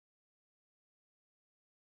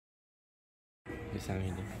Bisa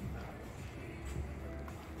already.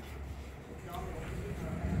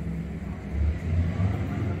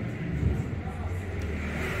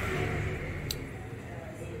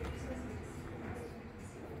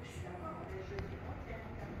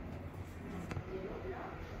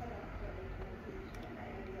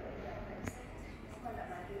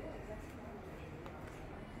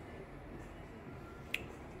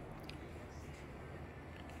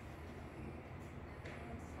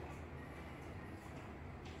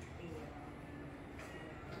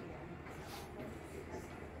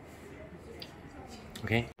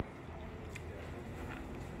 Okay.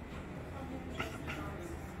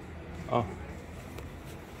 Oh.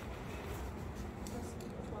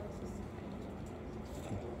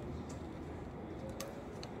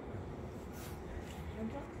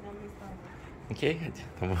 Okay,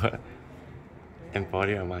 tunggu.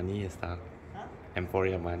 Emporia Money style.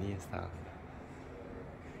 Emporia Money style.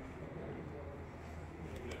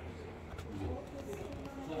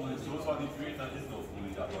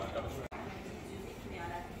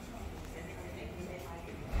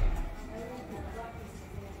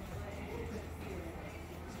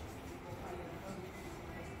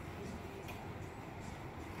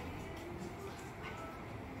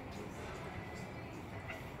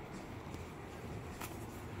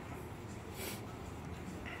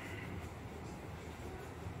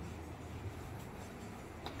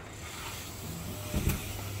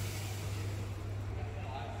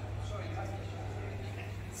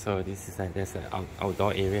 So this is like there's an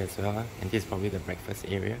outdoor area as well, and this is probably the breakfast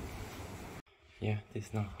area. Yeah, this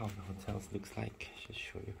is now how the hotels looks like. Just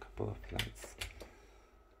show you a couple of lights.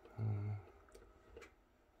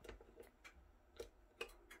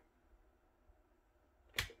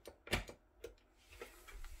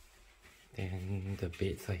 Then the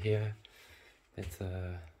beds are here. That's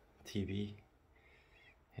a TV.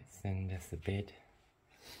 Then there's the bed.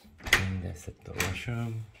 And there's the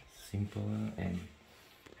washroom. Simple and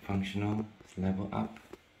functional. It's level up.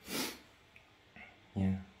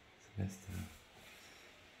 Yeah, so that's the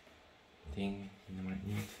thing you might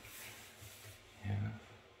need. Yeah.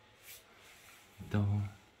 Door.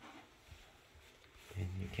 Then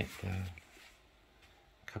you get the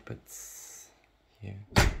cupboards here.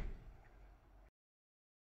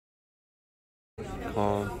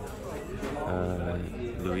 Called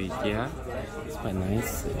Louisiana. It's quite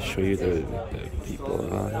nice. I'll show you the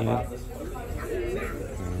people around here.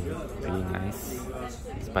 Really nice.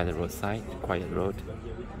 It's by the roadside, quiet road.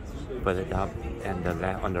 Further up and the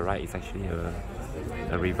left on the right is actually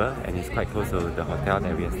a river, and it's quite close to the hotel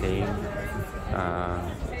that we are staying.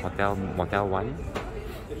 Motel 1.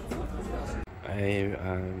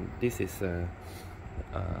 This is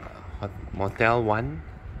Motel 1.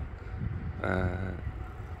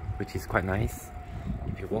 Which is quite nice.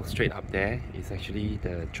 If you walk straight up there, it's actually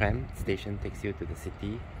the tram station takes you to the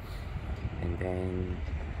city, and then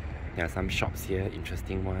there are some shops here,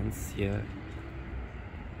 interesting ones here.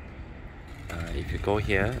 If you go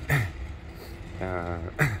here,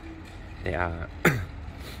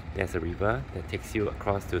 there's a river that takes you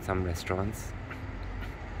across to some restaurants.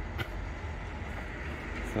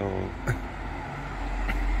 So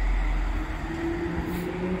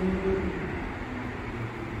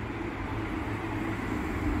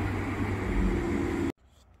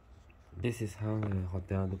this is how the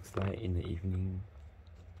hotel looks like in the evening.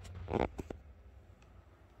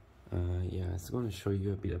 Yeah, I was going to show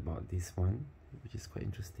you a bit about this one, which is quite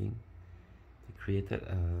interesting. They created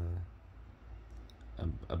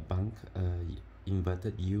a bunk,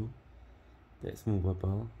 inverted U that's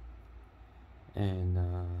movable, and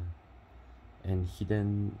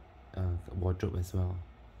hidden wardrobe as well.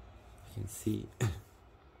 You can see.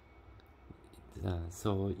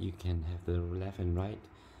 So you can have the left and right,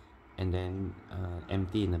 and then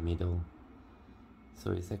empty in the middle.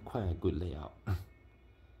 So it's quite a good layout.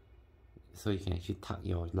 So you can actually tuck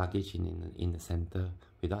your luggage in the center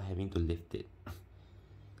without having to lift it.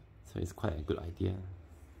 So it's quite a good idea.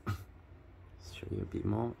 Show you a bit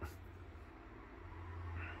more.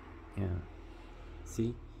 Yeah,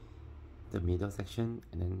 see the middle section,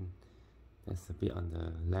 and then there's a bit on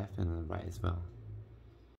the left and the right as well.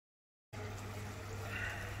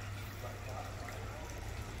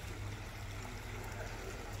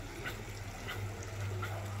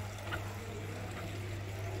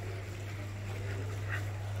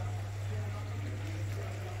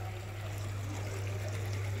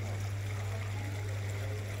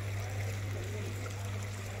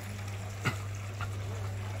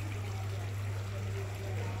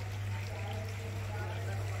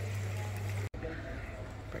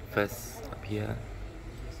 Breakfast up here,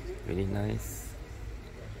 really nice.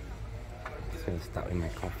 just gonna start with my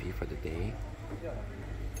coffee for the day.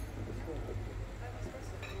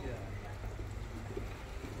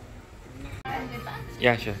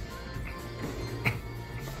 Yeah, sure.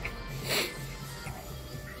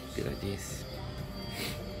 Be like this.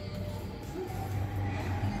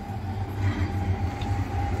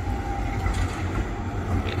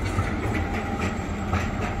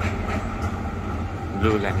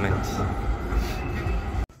 Blue lemons.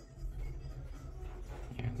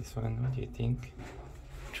 Yeah, this one, what do you think?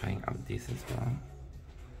 Trying out this as well.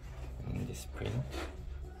 And this print.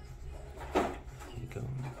 Here you go.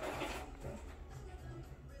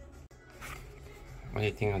 What do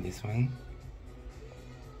you think of this one?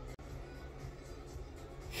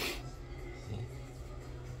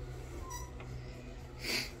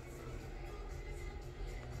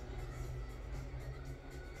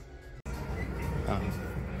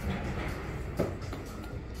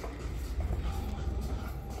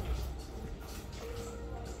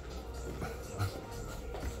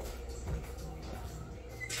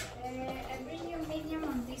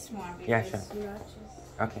 Yeah, sure.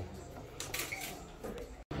 Okay.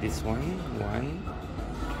 This one,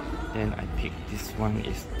 then I pick this one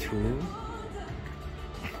is 2,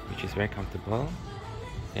 which is very comfortable.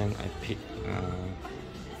 Then I pick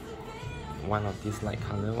one of this light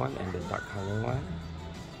color one and the dark color one.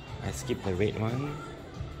 I skip the red one,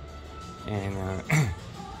 and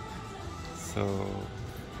so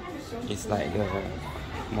it's like the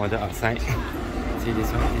model outside. See,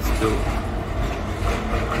 this one is blue.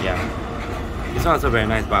 Yeah, this one also very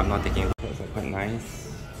nice, but I'm not taking it. It's quite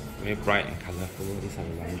nice, very bright and colorful. These are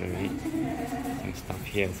the lingerie, some stuff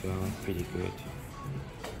here as well, pretty good.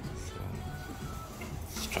 So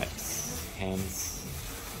stripes, hands.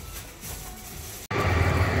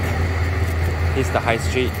 This is the high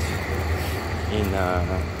street in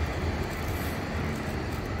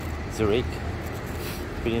Zurich.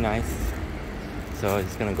 Pretty nice. So I'm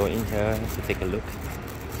just gonna go in here to take a look.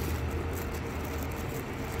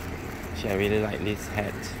 I really like this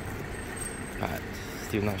hat, but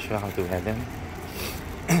still not sure how to wear them.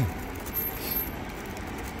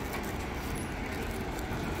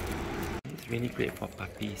 It's really great for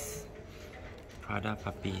puppies. Prada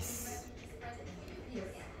puppies.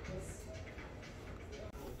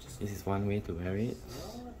 This is one way to wear it.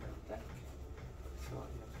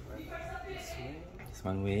 It's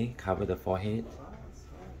one way, cover the forehead.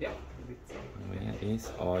 One way like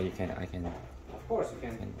this, or you can, of course you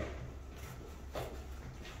can.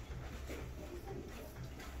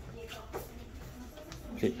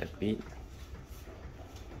 Clip a bit.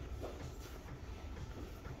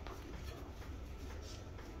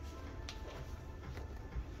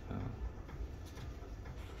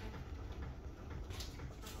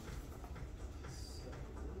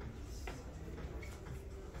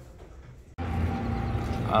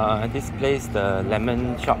 This place, the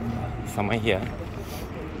lemon shop, somewhere here.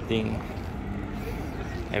 I think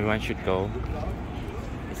everyone should go.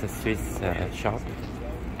 It's a Swiss shop.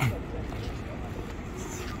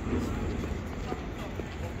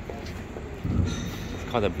 It's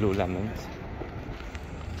called the Blue Lemons.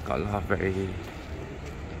 It's got a lot of very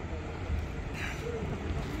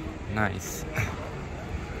nice,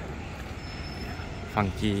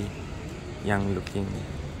 funky, young looking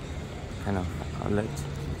kind of outlet.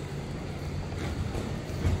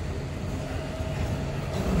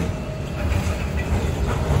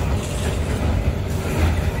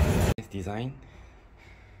 This design.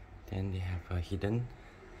 Then they have a hidden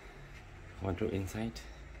wardrobe inside,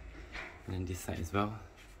 and then this side as well.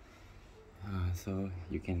 So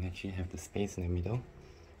you can actually have the space in the middle.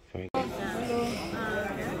 Very good. And then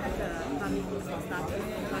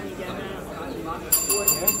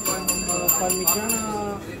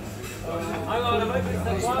the main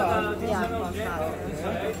are the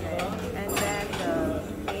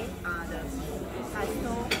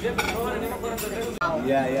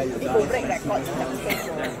Yeah, you got break records in the space.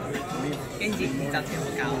 So if you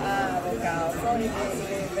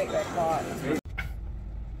break record.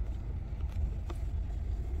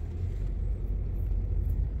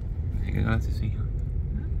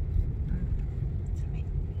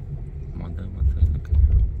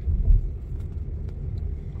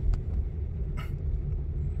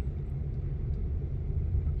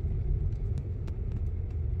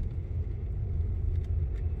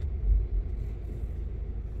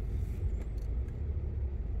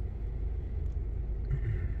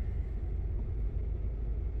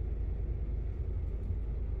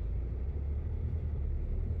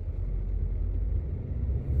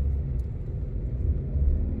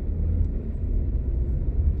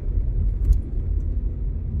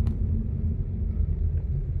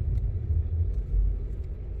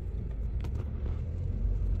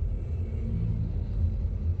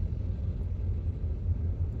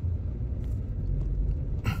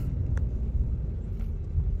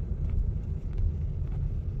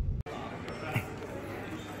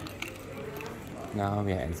 Now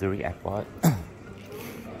we are at Zurich Airport.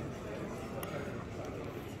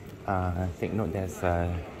 Take note there's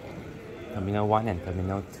Terminal 1 and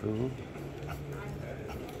Terminal 2.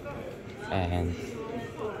 And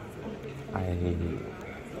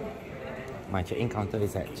my check-in counter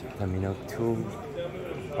is at Terminal 2,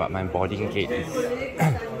 but my boarding gate is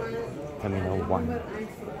Terminal 1.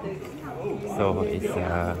 So it's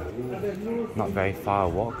not very far a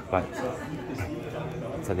walk, but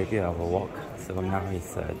it's a little bit of a walk. So now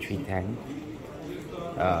it's 3:10.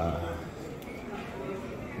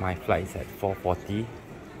 My flight is at 4:40.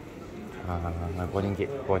 My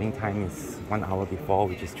boarding time is 1 hour before,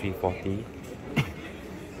 which is 3:40.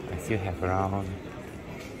 I still have around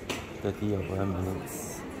 30 over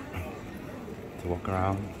minutes to walk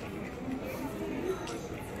around.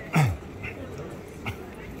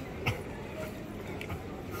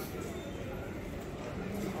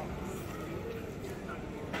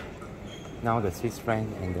 Now the Swiss franc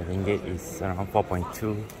and the ringgit is around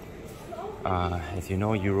 4.2. As you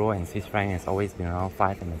know, euro and Swiss franc has always been around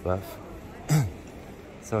 5 and above.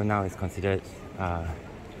 So now it's considered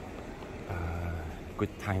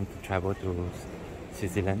good time to travel to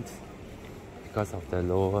Switzerland because of the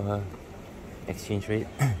lower exchange rate.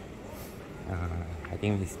 I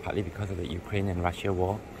think it's partly because of the Ukraine and Russia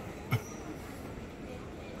war.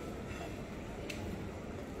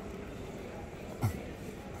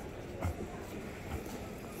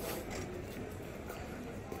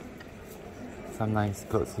 Some nice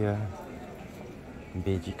clothes here,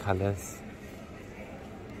 beigey colors.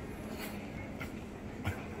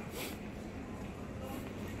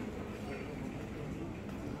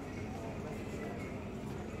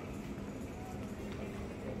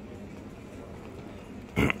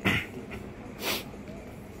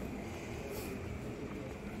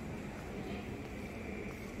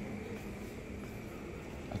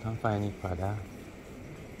 I can't find any Prada.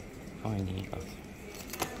 Found any else.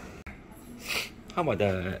 How about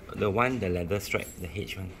the leather stripe, the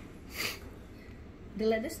H one? The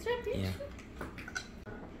leather strap? Yeah.